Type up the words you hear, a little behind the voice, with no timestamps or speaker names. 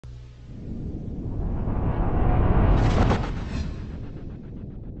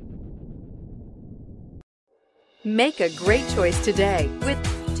Make a great choice today with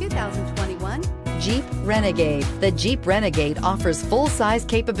 2021 Jeep Renegade. The Jeep Renegade offers full-size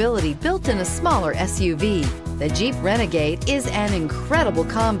capability built in a smaller SUV. The Jeep Renegade is an incredible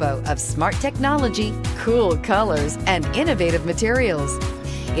combo of smart technology, cool colors, and innovative materials.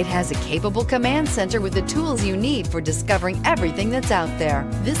 It has a capable command center with the tools you need for discovering everything that's out there.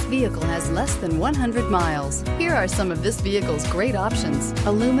 This vehicle has less than 100 miles. Here are some of this vehicle's great options: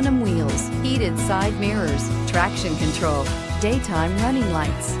 aluminum wheels, heated side mirrors, traction control, daytime running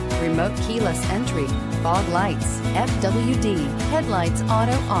lights, remote keyless entry, fog lights, FWD, headlights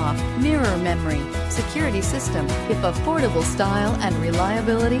auto off, mirror memory, security system. If affordable style and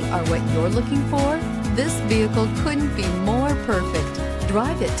reliability are what you're looking for, this vehicle couldn't be more perfect.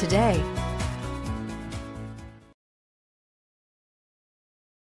 Drive it today.